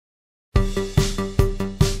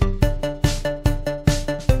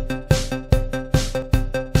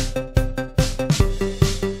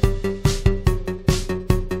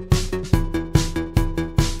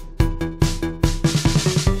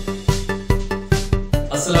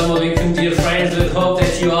Assalamu alaikum, dear friends. With hope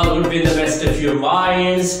that you all would be in the best of your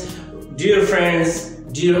minds. Dear friends,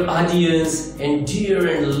 dear audience, and dear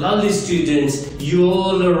and lovely students, you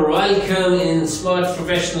all are welcome in Smart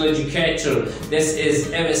Professional Educator. This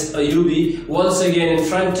is MS Ayubi once again in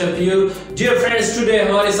front of you. Dear friends, today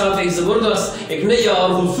हमारे साथ एक ज़बरदस्त एक नया और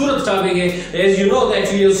खूबसूरत topic है. As you know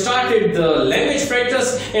that we have started the language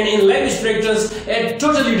practice, and in language practice it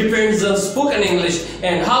totally depends on spoken English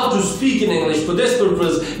and how to speak in English. For this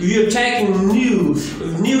purpose, we are taking new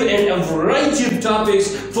and a variety of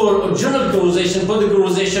topics for general conversation, for the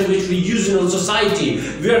conversation which we use in our society,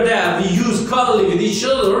 where there we use commonly with each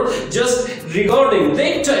other. Just regarding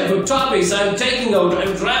that type of topics, I'm taking out,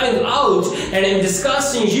 I'm driving out, and I'm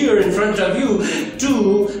discussing here in front of you to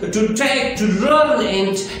learn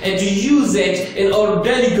and to use it in our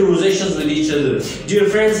daily conversations with each other. Dear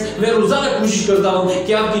friends, मैं रोजाना कोशिश करता हूँ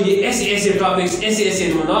कि आपके लिए ऐसे topics, ऐसे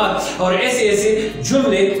नुनात और ऐसे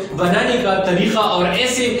जुमले बनाने का तरीका और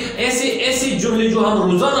ऐसे जुमले जो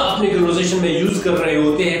हम रोजाना अपने कन्वर्सेशन में यूज कर रहे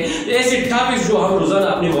होते हैं, ऐसे टॉपिक्स जो हम रोजाना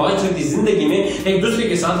अपने माशरती जिंदगी में एक दूसरे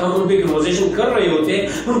के साथ हम उन पे कन्वर्सेशन कर रहे होते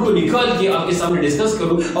हैं, उनको निकाल के आपके सामने डिस्कस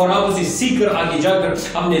करूं और आप उसे सीख कर आगे जाकर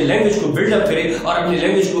अपने लैंग्वेज को बिल्डअप करें और अपने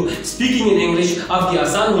लैंग्वेज को स्पीकिंग इन इंग्लिश आपकी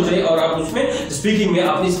आसान हो जाए और आप उसमें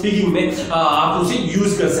अपनी स्पीकिंग में आप उसे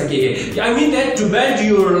यूज कर सकेंगे. I mean that to build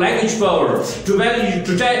your language power,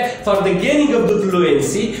 for the gaining of the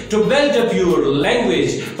fluency, to build up your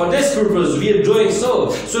language. For this purpose, we are doing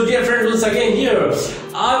so. So, dear friends, once again here,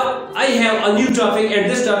 I have a new topic, and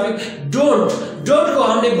this topic don't को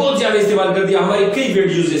हमने बहुत ज्यादा इस्तेमाल कर दिया, हमारे कई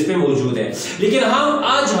videos इस पे मौजूद है, लेकिन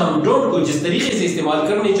आज हम डोंट को जिस तरीके से इस्तेमाल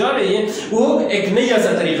करने जा रहे हैं वो एक नया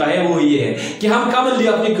सा तरीका है. वो ये है कि हम कॉमनली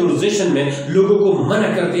अपने कन्वर्सेशन में लोगों को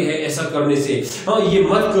मना करते हैं ऐसा करने से. हाँ, ये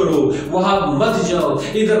मत करो, वहां मत जाओ,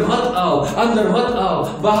 इधर मत आओ, अंदर मत आओ,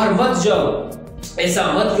 बाहर मत जाओ, ऐसा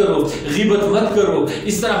मत करो, ग़ीबत मत करो,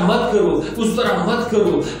 इस तरह मत करो, उस तरह मत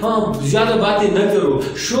करो, हाँ ज्यादा बातें न करो,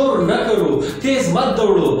 शोर न करो, तेज मत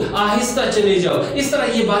दौड़ो, आहिस्ता चले जाओ. इस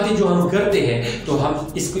तरह ये बातें जो हम करते हैं, तो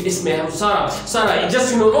हम इसमें हम सारा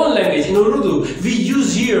just in our own language, in Urdu, we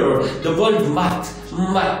use here the word मत.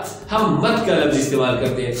 हम मत का लफ्ज इस्तेमाल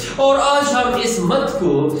करते हैं, और आज हम इस मत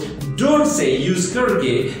को डोंट से यूज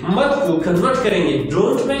करके मत को कन्वर्ट करेंगे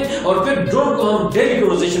डोंट में, और फिर डोंट को हम डेली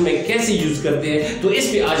कन्वर्सेशन में कैसे यूज करते हैं, तो इस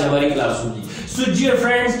पे आज हमारी क्लास होगी. So dear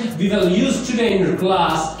friends, we will use today in your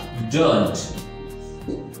class don't,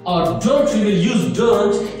 or don't we will use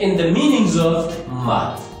don't in the meanings of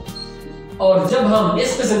मत. और जब हम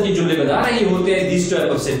इस किस्म के जुमले बना रहे होते हैं, दिस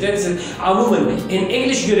टाइप ऑफ सेंटेंसेस, अमूमन इन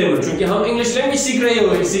इंग्लिश ग्रामर, चूंकि हम इंग्लिश लैंग्वेज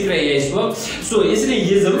सीख रहे हैं इस वक्त, सो इसलिए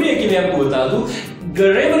ये जरूरी है कि मैं आपको बता दूं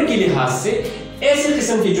ग्रामर के लिहाज से ऐसे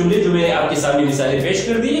किस्म के जुमले जो मैंने आपके सामने मिसालें पेश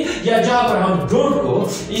कर दी, या जहां पर हम डोंट को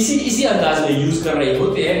इसी अंदाज में यूज कर रहे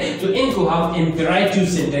होते हैं, तो इनको हम इंपेरेटिव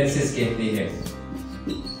सेंटेंसेस कहते हैं.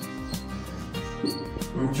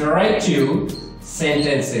 Imperative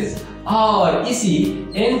sentences. और इसी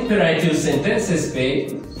इंपेरेटिव सेंटेंसेस पे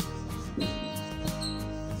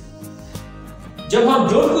जब हम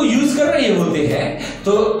डोंट को यूज कर रहे होते हैं,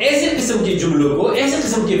 तो ऐसे किस्म के जुमलों को, ऐसे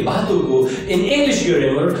किस्म की बातों को in English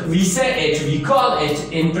grammar we call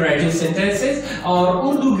it imperative sentences, और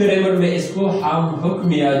उर्दू ग्रामर में इसको हम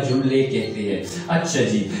हुक्मिया जुमले कहते हैं. अच्छा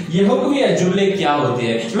जी, ये हुक्मिया जुमले क्या होते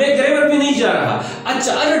हैं? मैं ग्रामर पे नहीं जा रहा.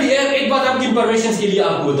 अच्छा, ऑलरेडी एक बात आपकी इंफॉर्मेशन के लिए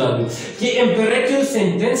आपको बता दूं कि इंपेरेटिव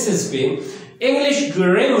सेंटेंसेस पे इंग्लिश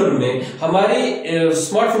ग्रामर में हमारे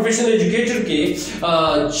स्मार्ट प्रोफेशनल एजुकेटर के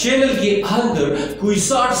चैनल के अंदर कोई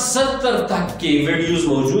 60-70 तक के वीडियोस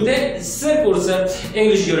मौजूद है, सिर्फ और सिर्फ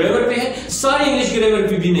इंग्लिश ग्रामर पे है. सारे इंग्लिश ग्रामर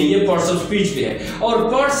पे भी नहीं है, पार्ट्स ऑफ स्पीच पे है. और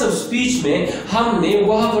पार्ट्स ऑफ स्पीच में हमने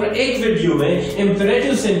वहां पर एक वीडियो में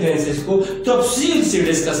इंपेरेटिव सेंटेंसेस को तफसील से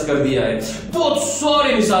डिस्कस कर दिया है, बहुत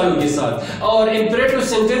सारे मिसालों के साथ, और इंपेरेटिव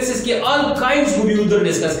सेंटेंसेस के ऑल काइंड्स को भी उधर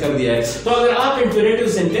डिस्कस कर दिया है. तो अगर आप इंपेरेटिव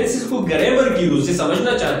सेंटेंसेस को ग्रामर की रूप से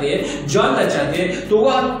समझना चाहते हैं, जानना चाहते हैं, तो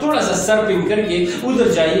वह थोड़ा सा सर्फिंग करके उधर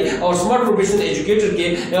जाइए और स्मार्ट प्रोफेशनल एजुकेटर के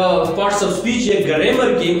पार्ट्स ऑफ स्पीच या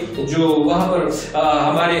ग्रामर के जो वहां पर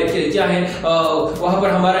हमारे क्या है, वहां पर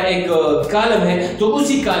हमारा एक कॉलम है, तो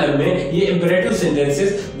उसी कॉलम में ये इंपेरेटिव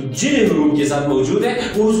सेंटेंसेस जिन रूप के साथ मौजूद है,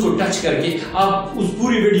 वो उसको टच करके आप उस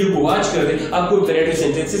पूरी वीडियो को वॉच कर दें. आपको इंपेरेटिव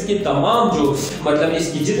सेंटेंसेस की तमाम जो मतलब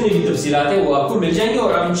इसकी जितनी भी तफसीलात है वो आपको मिल जाएंगे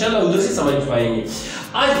और आप इंशाल्लाह उधर से समझ पाएंगे.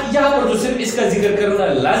 आज यहाँ पर तो सिर्फ इसका जिक्र करना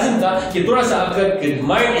लाजिम था कि थोड़ा सा अगर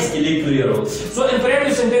माइंड इसके लिए क्लियर हो। सो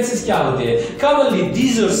इंपेरेटिव सेंटेंसेस क्या होते हैं? Commonly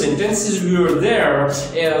these are sentences where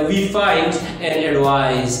there we find an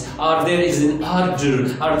advice और देयर इज एन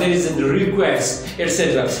ऑर्डर और there is an request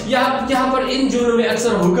etcetera. यहाँ पर इन जुमलों में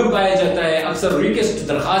अक्सर हुक्म पाया जाता है, अक्सर रिक्वेस्ट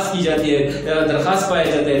दरखास्त की जाती है, दरखास्त पाया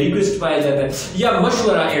जाता है, रिक्वेस्ट पाया जाता है, या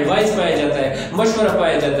मशवरा एडवाइस पाया जाता है, मशवरा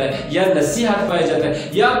पाया जाता है, या नसीहत पाया जाता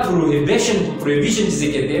है, या प्रोहिबिशन जिसे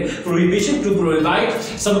कहते हैं, prohibition to prohibit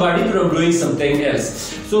somebody from doing something else.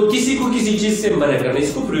 सो किसी को किसी चीज से मना करना,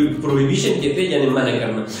 इसको प्रोहिबिशन कहते हैं, यानी मना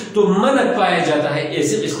करना। तो मना पाया जाता है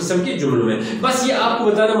ऐसे इस किस्म के जुमलों में। बस ये आपको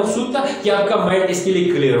बताना मकसूद था कि आपका माइंड इसके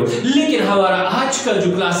लिए क्लियर हो। लेकिन हमारा आज का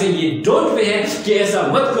जो क्लास है ये डोंट पे है कि ऐसा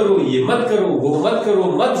मत करो, ये मत करो, वो मत करो,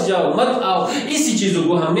 मत जाओ, मत आओ। इसी चीजों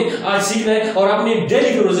को हमने आज सीखना है और अपने डेली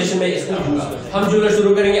कन्वर्सेशन में इसको यूज करना है। हम जुमला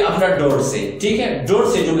शुरू करेंगे अपना डोंट से, ठीक है? डोंट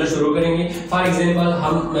से जुमला शुरू करेंगे। फॉर एग्जांपल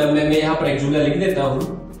मैं यहां पर एक जुमला लिख देता हूं,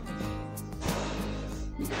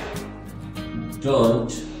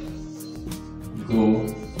 डोंट गो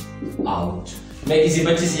आउट। मैं किसी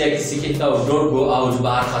बच्चे से या किसी कहता हूं डोंट गो आउट,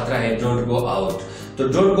 बाहर खतरा है, डोंट गो आउट। तो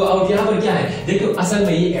डोंट गो आउट यहां पर क्या है? देखो असल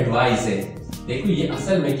में ये एडवाइस है। देखो ये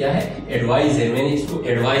असल में क्या है? एडवाइस है। मैंने इसको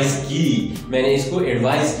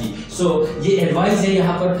एडवाइस की। सो ये एडवाइस है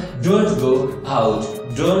यहाँ पर, don't go out,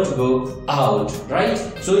 don't go out, right?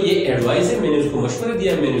 सो ये एडवाइस है, मैंने उसको मशवरा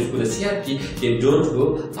दिया, मैंने उसको नसीहत की कि डोंट गो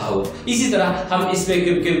आउट। इसी तरह हम इस पे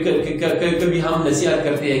कभी हम नसीहत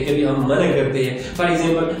करते हैं, कभी हम मना करते हैं। फॉर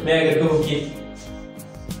एग्जाम्पल मैं अगर कहूँ कि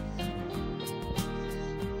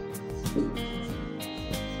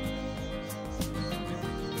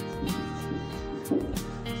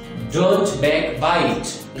डोंट बैक बाइट,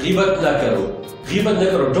 गिबत ना करो,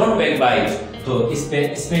 डोंट बैक बाइट। तो इस पे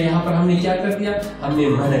यहाँ पर हमने क्या कर दिया? हमने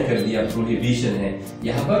मना कर दिया, प्रोहिबिशन है।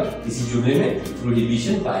 यहाँ पर इसी जुमले में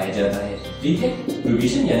प्रोहिबिशन पाया जाता है, ठीक है?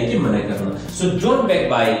 प्रोहिबिशन यानी कि मना करना। सो डोंट बैक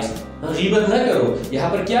बाइट, गिबत ना करो। यहाँ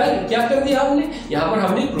पर क्या कर दिया हमने? यहाँ पर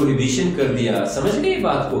हमने प्रोहिबिशन कर दिया। समझ गए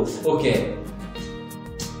बात को? ओके।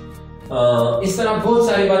 इस तरह बहुत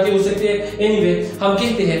सारी बातें हो सकती है। एनीवे हम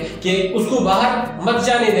कहते हैं कि उसको बाहर मत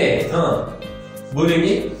जाने दे। हाँ,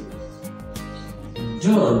 बोलेंगे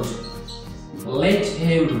don't let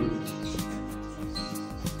him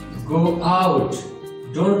go out,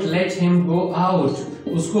 don't let him go out.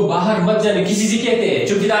 उसको बाहर मत जाने, किसी से कहते हैं,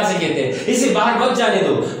 चौकीदार से कहते हैं, इसे बाहर मत जाने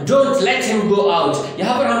दो, don't let him go out.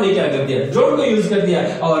 यहाँ पर हमने क्या कर दिया? डोंट को यूज कर दिया।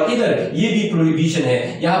 और इधर ये भी प्रोहिबिशन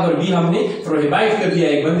है, यहाँ पर भी हमने प्रोहिबिट कर दिया,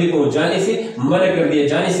 एक बंदे को जाने से मना कर दिया,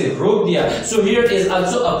 जाने से रोक दिया। So here is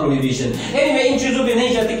also a prohibition. Anyway इन चीजों पे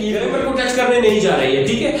नहीं जाते कि ग्रामर को टच करने नहीं जा रही है,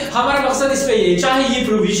 ठीक है? हमारा मकसद इस पे ये, चाहे ये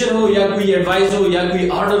प्रोहिबिशन हो या कोई एडवाइस हो या कोई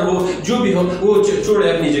ऑर्डर हो, जो भी हो वो छोड़े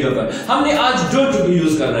अपनी जगह पर। हमने आज डोंट को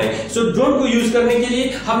यूज करना है। सो डोंट को यूज करने के लिए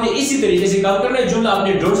हमने इसी तरीके से काम करना है। जुमला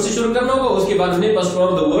आपने डोंट से शुरू करना होगा, उसके बाद हमने first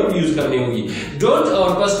form the verb use करनी होगी। डोंट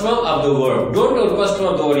और first form of the verb, don't और फर्स्ट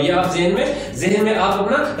फॉर्म द वर्ब, ये आप जहन में आप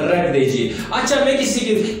अपना रख दीजिए। अच्छा, मैं किसी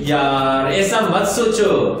के यार ऐसा मत सोचो,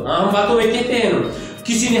 आम बातों में कहते हैं,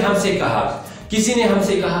 किसी ने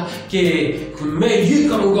हमसे कहा कि मैं ये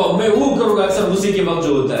करूंगा, मैं वो करूंगा, अक्सर गुस्से के वक्त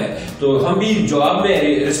जो होता है, तो हम भी जवाब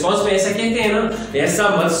में रिस्पांस में ऐसा कहते हैं ना, ऐसा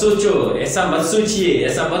मत सोचो, ऐसा मत सोचिए,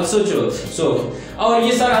 ऐसा मत सोचो। और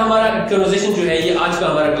ये सारा हमारा कन्वर्सेशन जो है, ये आज का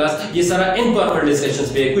हमारा क्लास, ये सारा इनफॉर्मल डिस्कशंस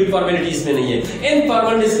पे, कोई फॉर्मेलिटीज में नहीं है।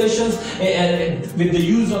 Informal discussions with the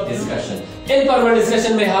use of discussion. Informal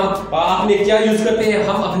discussion में हम अपने क्या यूज करते हैं?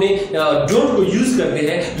 हम अपने डोंट को यूज करते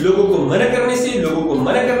हैं लोगों को मना करने से, लोगों को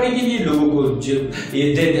मना करने के लिए, लोगों को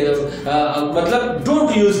मतलब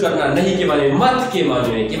डोंट यूज करना नहीं के माने, मत के माने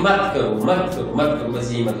में कि मत करो,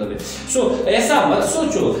 बस यही मतलब है। सो ऐसा मत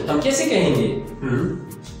सोचो, हम कैसे कहेंगे?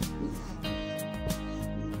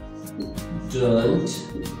 डोंट,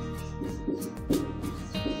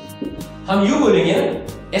 हम यू बोलेंगे ना,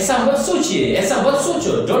 ऐसा मत सोचिए, ऐसा मत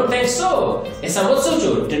सोचो, डोंट थिंक सो, ऐसा मत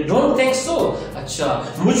सोचो, डोंट थिंक सो। अच्छा,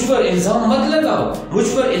 मुझ पर इल्जाम मत लगाओ,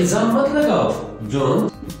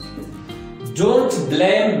 डोंट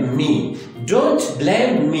ब्लेम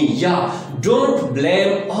मी या डोंट ब्लेम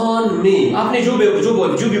ऑन मी। आपने जो भी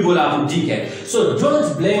बोला आपने ठीक है। So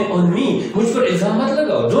don't blame on me, मुझ पर इल्जाम मत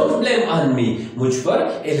लगाओ, डोंट ब्लेम ऑन मी, मुझ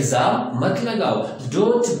पर इल्जाम मत लगाओ,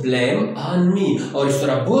 डोंट ब्लेम ऑन मी। और इस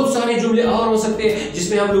तरह बहुत सारे जुमले और हो सकते हैं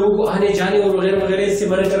जिसमें हम लोगों को आने जाने और वगैरह वगैरह से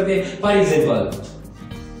मना करते हैं। For example,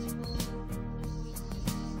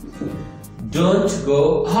 don't go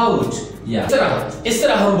out, या इस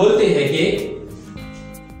तरह हम बोलते हैं कि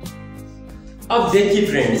अब देखिए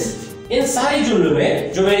फ्रेंड्स, इन सारे जुमलों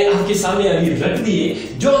में जो मैंने आपके सामने अभी रख दिए,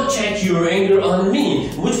 don't check your anger on me,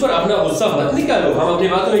 मुझ पर अपना गुस्सा मत निकालो। हम अपनी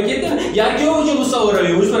बातों में कहते हैं यार क्यों मुझे गुस्सा हो रहा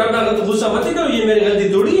है, मुझ पर अपना गुस्सा मत निकालो, ये मेरी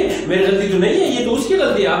गलती थोड़ी है, मेरी गलती तो नहीं है, ये तो उसकी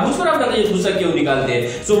गलती है, आप मुझ पर अपना गुस्सा क्यों निकालते हैं?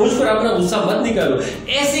 सो मुझ पर अपना गुस्सा मत निकालो।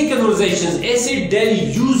 ऐसे कन्वर्सेशंस, ऐसे डेली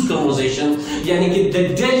यूज कन्वर्सेशन, यानी कि the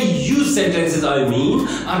daily use sentences I mean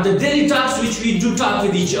are the daily talks which we do talk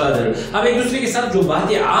with each other. हम एक दूसरे के साथ जो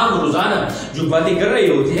बातें आम रोजाना जो बातें कर रहे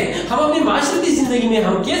होते हैं, हम अपनी माशरती जिंदगी में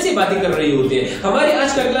हम कैसे बातें कर रहे होते हैं। हमारे आज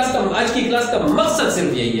की क्लास का मकसद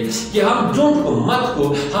सिर्फ यही है कि हम डोंट को, मत को,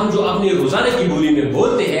 हम जो अपने रोजाना की बोली में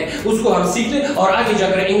बोलते हैं उसको हम सीख लें और आगे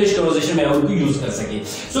जाकर इंग्लिश कन्वर्सेशन में हम उनको यूज कर सके।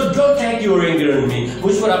 So don't take your anger on me,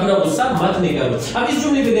 मुझ पर अपना गुस्सा मत निकालो। अब इस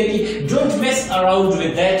जुमले को देखिए, don't mess around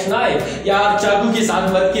with that knife, यार चाकू के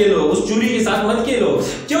साथ मत खेलो, उस छुरी के साथ मत खेलो।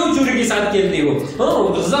 क्यों छुरी के साथ खेलते हो?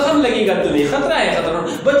 तो जख्म लगेगा तुम्हें, खतरा है, खतरा।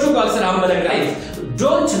 बच्चों को अक्सर हम मना करते हैं,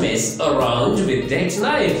 Don't mess around with that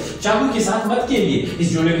knife, चाकू के साथ मत खेलिए।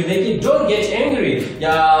 इस जुमले को देखिए, Don't get angry,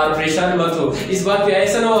 यार परेशान मत हो, इस बात पे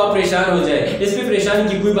ऐसा ना हो आप परेशान हो जाए, इस पे परेशानी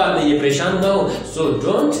की कोई बात नहीं है, परेशान ना हो। So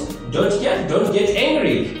don't get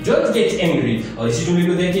angry, don't get angry। और इसी जुमले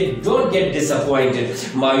को देखिए, don't get disappointed,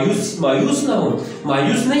 मायूस ना हो,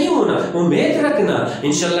 मायूस नहीं होना, उम्मीद रखना,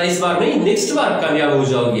 इंशाल्लाह इस बार नहीं नेक्स्ट बार कामयाब हो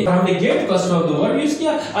जाओगे। हमने get first of the word use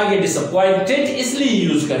किया, आगे disappointed इसलिए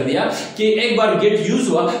यूज कर दिया कि एक बार get यूज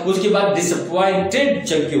हुआ, उसके बाद disappointed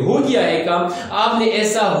जबकि हो गया है काम, आपने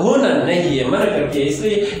ऐसा होना नहीं है, मना कर दिया,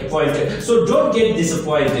 इसलिए appointed। So don't get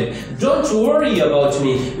disappointed, don't worry about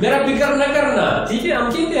me, मेरा फिक्र न करना। ठीक है,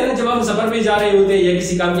 हम कहते हैं ना जब हम सफर पे जा रहे होते हैं या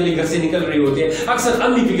किसी काम के लिए घर से निकल रहे होते हैं, अक्सर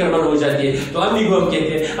अम्मी फिक्रमंद हो जाती है, तो अम्मी को हम कहते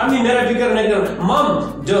हैं अम्मी मेरा फिक्र न करो। Mom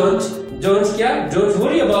don't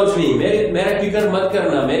worry about me, मेरा फिक्र मत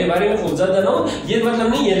करना, मेरे बारे में खूब ज्यादा ना हो, ये मतलब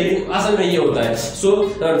नहीं है, लेकिन असल में ये होता है। सो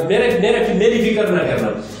मेरी फिक्र ना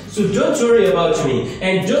करना। So don't worry about me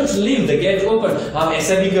and don't leave the gate open। हम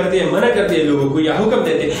ऐसा भी करते हैं, मना करते हैं लोगों को या हुक्म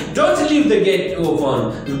देते हैं, don't leave the gate open,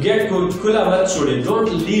 gate को खुला मत छोड़े,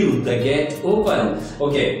 don't leave the gate open।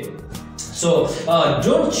 Okay, so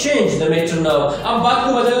don't change the matter now। अब बात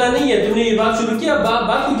को बदलना नहीं है, तुमने ये बात शुरू किया,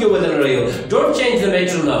 बात को क्यों बदल रहे हो? Don't change the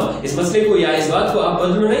matter now, इस मसले को या इस बात को आप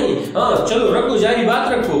बदलो नहीं। हाँ चलो रखो, जारी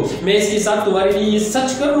बात रखो, मैं इसके साथ तुम्हारे लिए ये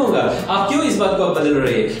सच कर लूंगा, आप क्यों इस बात को आप बदल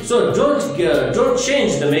रहे हैं? So don't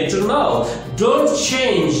change the matter now, don't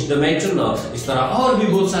change the matter now। इस तरह और भी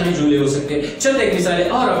बहुत सारे जुमले हो सकते हैं। चंद एक मिसालें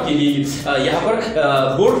और आपके लिए यहाँ पर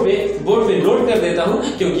बोर्ड पे नोट कर देता हूँ,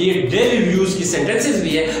 क्योंकि ये डेली यूज की सेंटेंसेस भी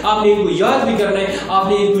है, आपने इनको याद भी करना है,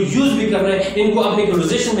 आपने इनको यूज भी करना है, इनको अपने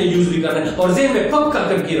कन्वर्सेशन में यूज भी करना है और ज़हन में पक्का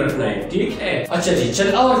करके रखना है। ठीक है, अच्छा जी,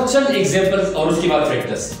 चंद एग्जांपल्स और उसके बाद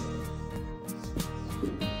practice.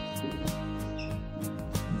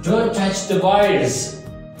 Don't touch the wires,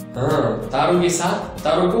 तारों के साथ,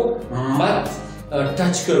 तारों को मत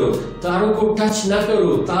टच करो, तारों को टच ना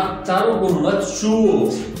करो, तारों को मत छुओ,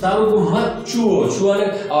 तारों को मत छुआने।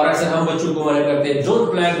 और अक्सर हम बच्चों को मना करते हैं,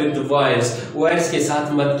 don't play with the wires, wires के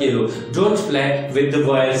साथ मत खेलो, don't play with the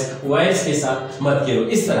wires, wires के साथ मत खेलो।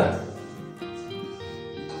 इस तरह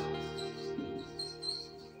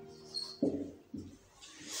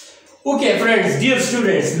Okay, friends, dear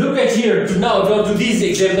students, look at here to these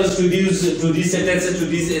examples, to these sentences, to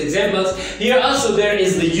these examples. Here also there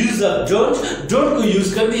is the use of don't को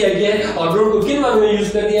use कर दिया गया है और don't को किन मानों में यूज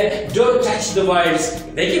कर दिया है? Don't touch the wires।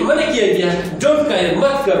 देखिए मना किया गया है, don't का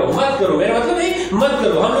मत करो, मेरा मतलब है मत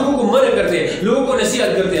करो। हम लोगों को मना करते हैं, लोगों को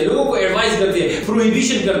नसीहत करते हैं, लोगों को एडवाइस करते हैं,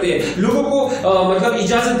 प्रोहिबिशन करते हैं, लोगों को मतलब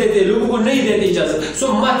इजाजत देते हैं, लोगों को नहीं देते इजाजत। सो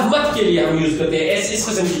मत के लिए हम यूज करते हैं। इस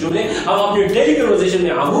किस्म की जुमले हम अपने डेली कन्वर्सेशन में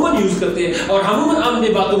अमूमन यूज करते हैं और अमूमन अपने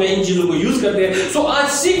बातों में इन चीजों को यूज करते हैं। सो आज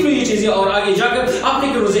सीख लो ये चीजें और आगे जाकर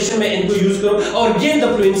अपने कन्वर्सेशन में इनको यूज करो और gain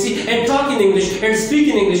the fluency and talk in English and speak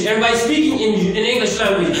in English and by speaking in English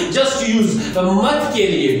language just use मत के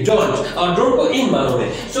लिए डोंट और डोंट को इन मानों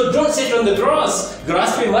में। So don't sit on the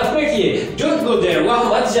grass पे मत बैठिए, डोंट गो देयर, वहां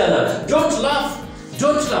मत जाना, डोंट लाफ,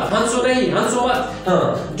 हंसो नहीं, हंसो मत,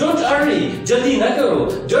 डोंट अर्ली, जल्दी ना करो,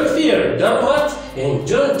 डोंट फियर, डरो मत, and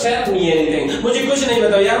don't tell me anything, मुझे कुछ नहीं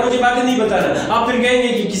बताओ यार, मुझे बातें नहीं बताना। आप फिर कहेंगे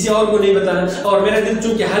कि किसी और को नहीं बताना और मेरा दिल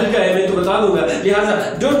चूंकि हल्का है मैं तो बता दूंगा, लिहाजा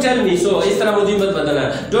don't tell me, so इस तरह मुझे मत बताना,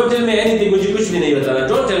 don't tell me anything, मुझे कुछ भी नहीं बताना,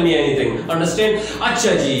 don't tell me anything। Understand.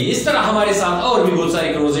 अच्छा जी, इस तरह हमारे साथ और भी बहुत सारे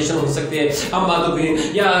कन्वर्सेशन हो सकते हैं। हम बातों पे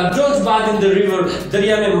या don't bath in the river,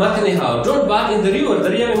 दरिया में मत नहाओ। Don't bath in the river,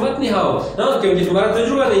 दरिया में मत नहाओ, क्योंकि तुम्हारा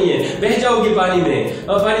तजुर्बा नहीं है, बह जाओगी पानी में,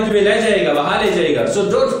 पानी तुम्हें ले जाएगा, बहा ले जाएगा। So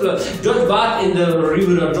don't bath in the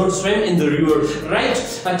river और don't swim in the river, right.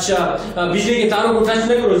 अच्छा, बिजली के तारों को टच न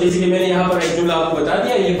करो, जैसे कि मैंने यहाँ पर एक जुमला आपको बता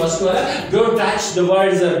दिया, ये फर्स्ट वाला, don't touch the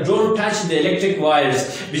wires, don't touch the electric wires,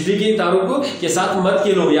 बिजली के तारों को के साथ मत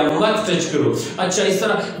खेलो या मत टच करो। अच्छा, इस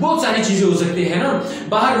तरह बहुत सारी चीजें हो सकती है ना।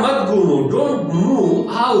 बाहर मत घूमो, don't move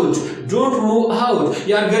out, don't move out.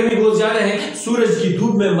 यार गर्मी बहुत ज्यादा है, सूरज की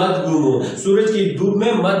धूप में मत घूमो, सूरज की धूप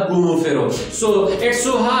में मत घूमो फिरो। So it's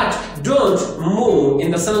so hot, don't move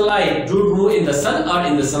in the sunlight, don't move in the सन और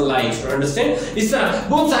इन द सनलाइट, अंडरस्टैंड। इस तरह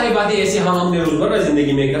बहुत सारी बातें ऐसे हम अपने रोजमर्रा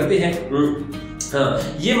जिंदगी में करते हैं। हाँ,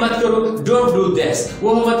 ये मत करो, डोंट डू दिस,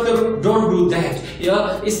 वो मत करो, डोंट डू दैट। या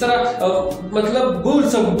इस तरह मतलब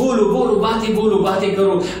बोलो बातें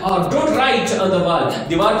करो। और don't write on the wall,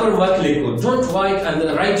 दीवार पर मत लिखो, don't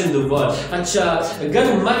write in the wall. अच्छा, गन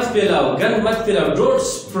मत फैलाओ, don't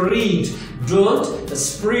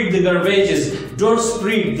spread the garbages, don't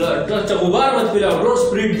spread the गुबार मत फैलाओ, don't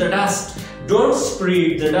spread the dust, don't spread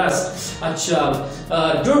the dust. अच्छा,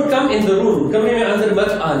 don't come in the room, कमरे में अंदर मत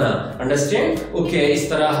आना, अंडरस्टैंड। ओके, इस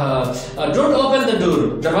तरह डोंट ओपन द डोर,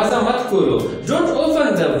 दरवाजा मत खोलो, डोंट ओपन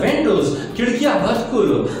द विंडोज, खिड़कियां मत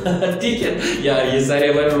खोलो। ठीक है यार, ये सारे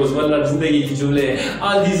हमारे रोजमर्रा जिंदगी के जुमले हैं।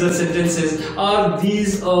 All these are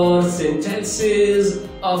sentences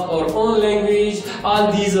of our own language. All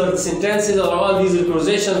these are sentences or all these are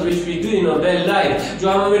conversations which we do in our daily life, जो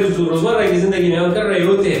हम हमारे रोजमर्रा की जिंदगी में हम कर रहे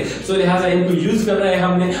होते हैं। सो लिहाजा इनको यूज करना है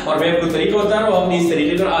हमने, और मैं आपको तरीका बता रहा हूँ, आपने इस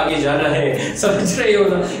तरीके पर आगे जाना है, समझ रहे हो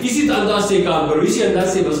ना। इसी अंदाज से काम करो, इसी अंदाज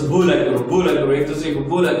से बस बोला करो, एक दूसरे को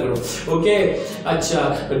बोला करो। ओके, अच्छा,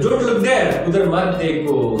 डोंट लुक देयर, उधर मत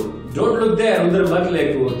देखो, डोंट लुक देयर, उधर मत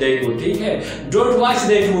देखो, ठीक है। डोंट वॉच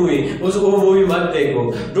दैट मूवी, वो मूवी मत देखो।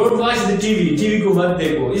 डोंट वॉच द टीवी को मत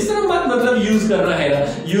देखो। इस तरह मत मतलब यूज करना है ना,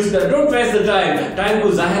 यूज कर। डोंट वेस्ट द टाइम को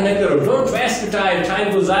जाया न करो, डोंट वेस्ट टाइम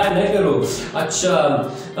को जाया न करो। अच्छा,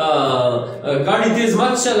 गाड़ी तेज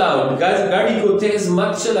मत चलाओ, गाड़ी को तेज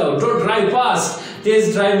मत चलाओ। Don't drive fast,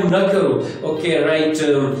 Tej drive न करो। ओके, राइट,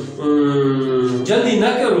 जल्दी न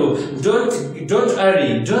करो, डोंट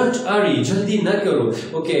हरी, जल्दी न करो।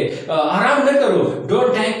 ओके, आराम न करो, डोंट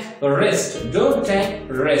टेक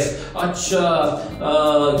रेस्ट। अच्छा,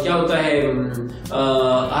 क्या होता है,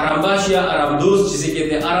 आरामबाज या आरामदोस्त जिसे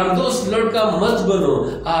कहते हैं, आरामदोस्त लड़का मत बनो,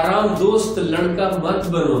 आरामदोस्त लड़का मत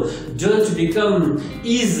बनो। Don't become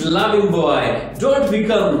ease loving boy, don't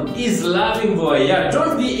become ease loving boy, या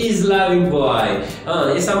don't be ease loving boy.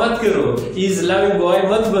 ऐसा मत करो, ईज लविंग बॉय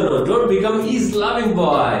मत बनो, don't become ease loving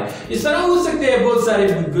boy. इस तरह हो सकते हैं, बहुत सारे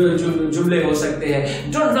जुमले हो सकते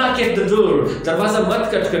हैं। Don't knock at the door, दरवाजा मत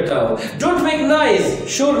खटखटाओ। डोंट मेक नॉइज,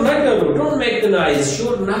 शोर न करो, डोंट मेक द नॉइज,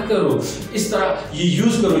 शोर न करो। इस तरह ये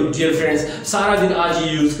यूज करो डियर फ्रेंड्स, सारा दिन आज ये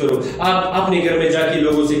यूज करो। आप अपने घर में जाके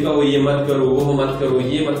लोगों से कहो, ये मत करो, वो मत करो,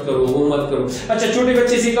 ये मत करो, वो मत करो। अच्छा, छोटे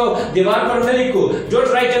बच्चे से कहो, दीवार पर न लिखो, don't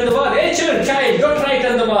write on the wall, A children child, don't write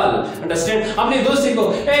on the wall, understand. अपने दोस्त से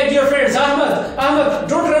कहो, ए dear friends, Ahmad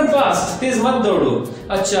don't run fast, तेज मत दौड़ो।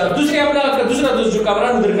 अच्छा, दूसरा दोस्त जो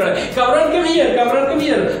कामरान उधर खड़ा है, Kamran come here,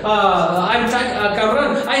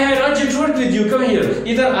 I have urgent work with you, come here,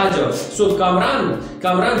 इधर आ जाओ। सो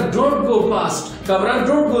Kamran don't go fast, Kamran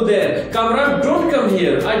don't go there, Kamran don't come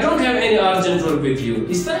here, I don't have any urgent work with you.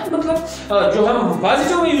 इस तरह मतलब जो हम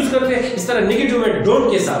पॉजिटिव में यूज करते हैं, इस तरह नेगेटिव में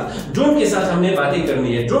डोंट के साथ हमने बातें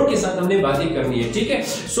करनी है, ठीक है।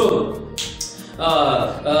 So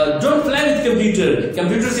don't play with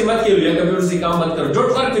computer से मत खेलो या कंप्यूटर से काम मत करो।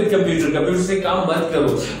 डोंट वर्क विद कंप्यूटर से काम मत करो।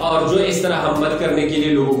 और जो इस तरह हम मत करने के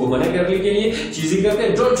लिए, लोगों को मना करने के लिए चीजें करते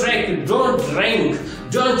हैं, don't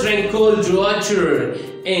drink cold water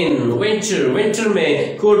in winter में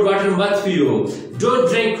कोल्ड वाटर मत पियो। Don't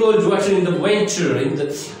drink cold water in the winter,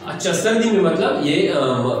 अच्छा सर्दी में मतलब ये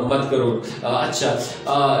मत करो। अच्छा,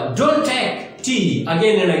 don't take T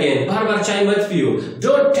again and again, बार बार चाय मत पियो।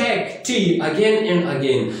 Don't take T again and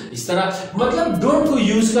again. इस तरह मतलब डोंट को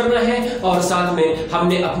यूज करना है, और साथ में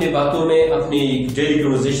हमने अपने बातों में, अपनी डेली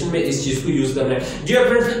कन्वर्सेशन में इस चीज को यूज करना है। डियर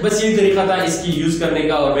फ्रेंड्स, बस यही तरीका था इसकी यूज करने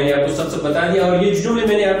का, और मैंने आपको सब बता दिया। और ये जुमले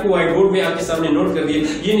मैंने आपको व्हाइट बोर्ड में आपके सामने नोट कर दिए।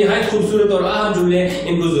 ये निहायत खूबसूरत और अहम जुमले हैं,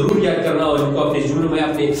 इनको जरूर याद करना, और इनको अपने जुमलों में,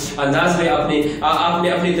 अपने अंदाज में,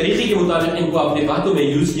 अपने तरीके के मुताबिक इनको अपने बातों में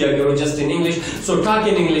यूज किया करो। Just in English, so talk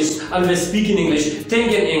in English, always speak in English, think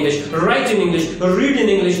in English, write in English, read in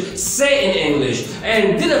English, say in English,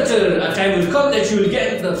 and then after a time will come that you will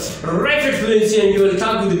get the rapid fluency and you will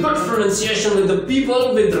talk with the good pronunciation with the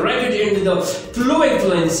people with the rapid and with the fluent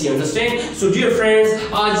fluency. Understand? So dear friends,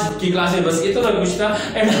 आज की class में बस इतना कुछ था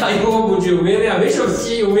and I hope, मुझे उम्मीद है, हमेशा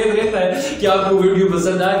ये उम्मीद रहता है कि आपको वीडियो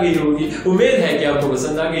पसंद आ गई होगी। उम्मीद है कि आपको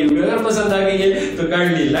पसंद आ गई होगी। अगर पसंद आ गई है तो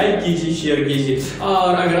काइंडली लाइक कीजिए, शेयर कीजिए,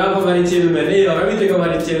 और अगर आप हमारे चैनल में नए और अभी तक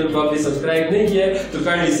हमारे चैनल को आपने सब्सक्राइब नहीं किया है तो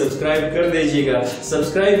काइंडली सब्सक्राइब कर दीजिएगा।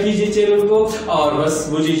 सब्सक्राइब कीजिए चैनल को और बस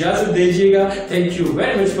मुझे इजाजत दीजिएगा। Thank you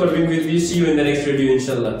very much for being with me. C you in the next video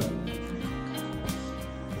इंशाल्लाह।